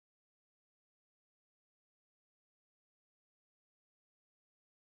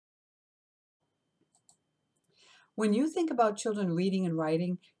When you think about children reading and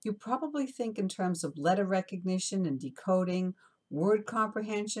writing, you probably think in terms of letter recognition and decoding, word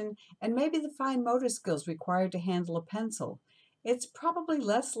comprehension, and maybe the fine motor skills required to handle a pencil. It's probably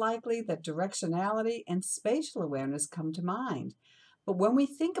less likely that directionality and spatial awareness come to mind. But when we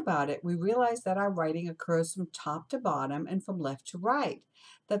think about it, we realize that our writing occurs from top to bottom and from left to right,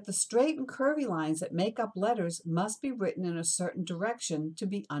 that the straight and curvy lines that make up letters must be written in a certain direction to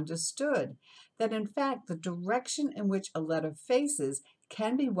be understood, that in fact the direction in which a letter faces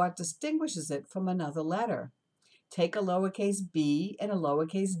can be what distinguishes it from another letter. Take a lowercase b and a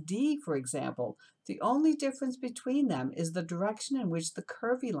lowercase d, for example. The only difference between them is the direction in which the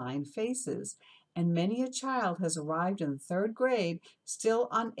curvy line faces, and many a child has arrived in the third grade still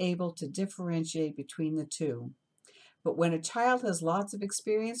unable to differentiate between the two. But when a child has lots of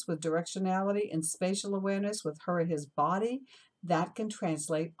experience with directionality and spatial awareness with her or his body, that can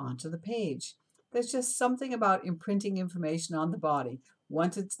translate onto the page. There's just something about imprinting information on the body.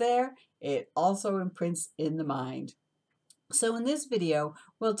 Once it's there, it also imprints in the mind. So in this video,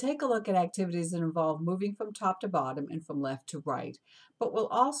 we'll take a look at activities that involve moving from top to bottom and from left to right. But we'll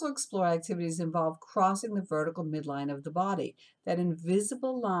also explore activities that involve crossing the vertical midline of the body, that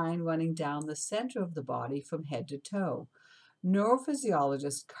invisible line running down the center of the body from head to toe.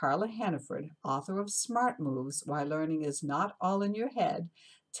 Neurophysiologist Carla Hannaford, author of Smart Moves, Why Learning is Not All in Your Head,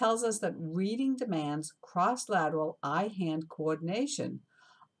 tells us that reading demands cross-lateral eye-hand coordination.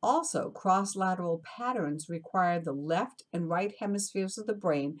 Also, cross-lateral patterns require the left and right hemispheres of the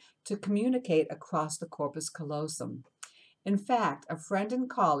brain to communicate across the corpus callosum. In fact, a friend and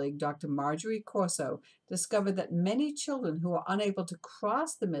colleague, Dr. Marjorie Corso, discovered that many children who are unable to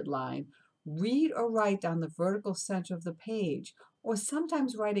cross the midline read or write down the vertical center of the page, or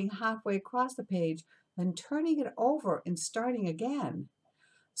sometimes writing halfway across the page, then turning it over and starting again.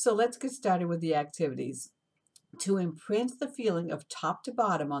 So let's get started with the activities. To imprint the feeling of top to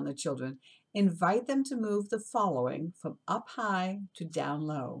bottom on the children, invite them to move the following from up high to down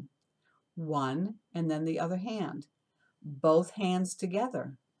low. One and then the other hand. Both hands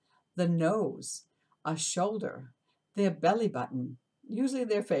together. The nose, a shoulder, their belly button, usually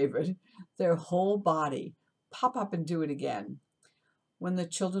their favorite, their whole body. Pop up and do it again. When the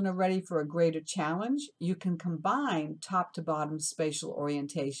children are ready for a greater challenge, you can combine top to bottom spatial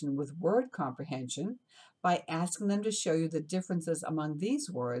orientation with word comprehension by asking them to show you the differences among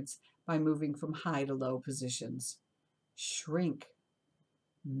these words by moving from high to low positions. Shrink,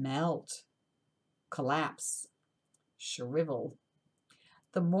 melt, collapse, shrivel.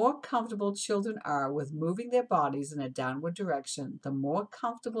 The more comfortable children are with moving their bodies in a downward direction, the more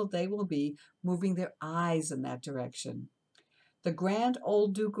comfortable they will be moving their eyes in that direction. The Grand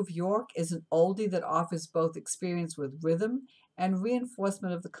Old Duke of York is an oldie that offers both experience with rhythm and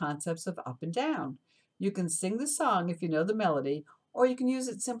reinforcement of the concepts of up and down. You can sing the song if you know the melody, or you can use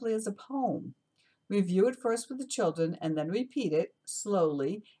it simply as a poem. Review it first with the children and then repeat it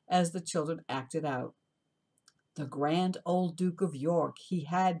slowly as the children act it out. The grand old Duke of York, he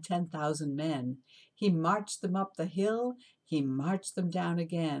had 10,000 men. He marched them up the hill, he marched them down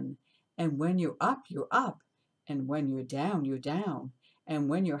again. And when you're up, you're up. And when you're down, you're down. And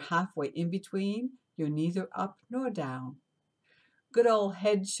when you're halfway in between, you're neither up nor down. Good old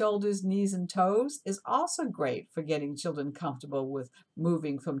head, shoulders, knees, and toes is also great for getting children comfortable with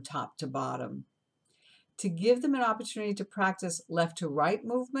moving from top to bottom. To give them an opportunity to practice left to right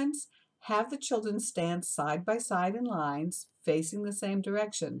movements, have the children stand side by side in lines facing the same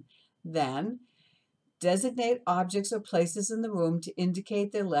direction. Then, designate objects or places in the room to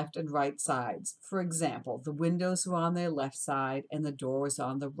indicate their left and right sides. For example, the windows are on their left side and the door is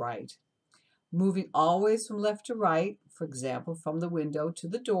on the right. Moving always from left to right, for example, from the window to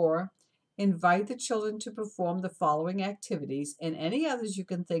the door, invite the children to perform the following activities and any others you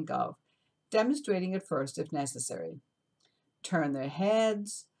can think of, demonstrating it first if necessary. Turn their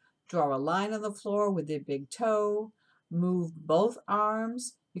heads, draw a line on the floor with their big toe, move both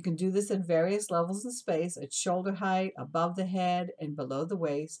arms. You can do this at various levels of space, at shoulder height, above the head, and below the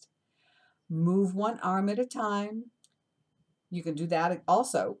waist. Move one arm at a time. You can do that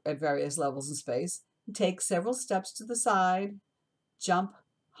also at various levels in space. Take several steps to the side, jump,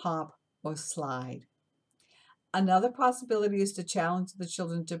 hop, or slide. Another possibility is to challenge the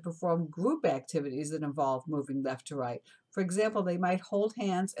children to perform group activities that involve moving left to right. For example, they might hold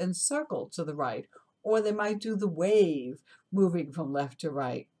hands and circle to the right, or they might do the wave, moving from left to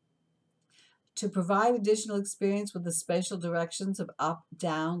right. To provide additional experience with the spatial directions of up,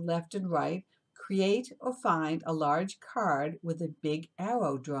 down, left, and right, create or find a large card with a big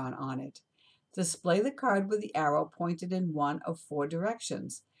arrow drawn on it. Display the card with the arrow pointed in one of four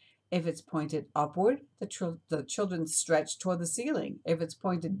directions. If it's pointed upward, the children stretch toward the ceiling. If it's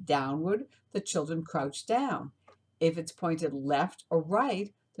pointed downward, the children crouch down. If it's pointed left or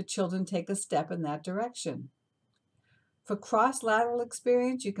right, the children take a step in that direction. For cross-lateral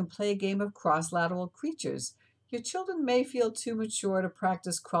experience, you can play a game of cross-lateral creatures. Your children may feel too mature to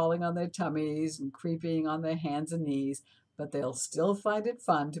practice crawling on their tummies and creeping on their hands and knees, but they'll still find it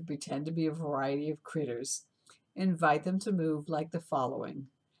fun to pretend to be a variety of critters. Invite them to move like the following: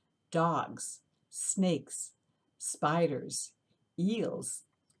 dogs, snakes, spiders, eels,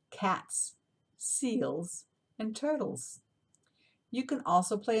 cats, seals, and turtles. You can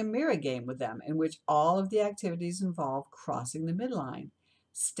also play a mirror game with them in which all of the activities involve crossing the midline.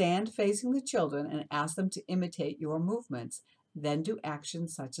 Stand facing the children and ask them to imitate your movements. Then do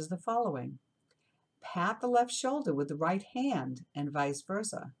actions such as the following: pat the left shoulder with the right hand and vice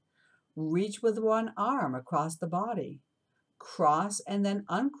versa. Reach with one arm across the body. Cross and then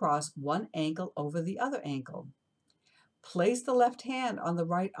uncross one ankle over the other ankle. Place the left hand on the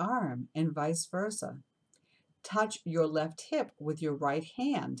right arm and vice versa. Touch your left hip with your right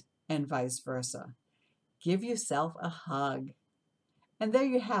hand and vice versa. Give yourself a hug. And there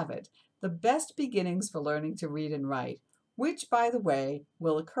you have it, the best beginnings for learning to read and write, which, by the way,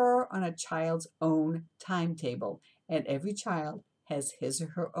 will occur on a child's own timetable, and every child has his or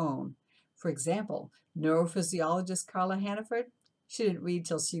her own. For example, neurophysiologist Carla Hannaford, she didn't read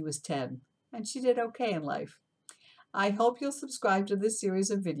till she was 10, and she did okay in life. I hope you'll subscribe to this series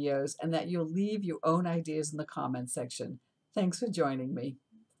of videos and that you'll leave your own ideas in the comments section. Thanks for joining me.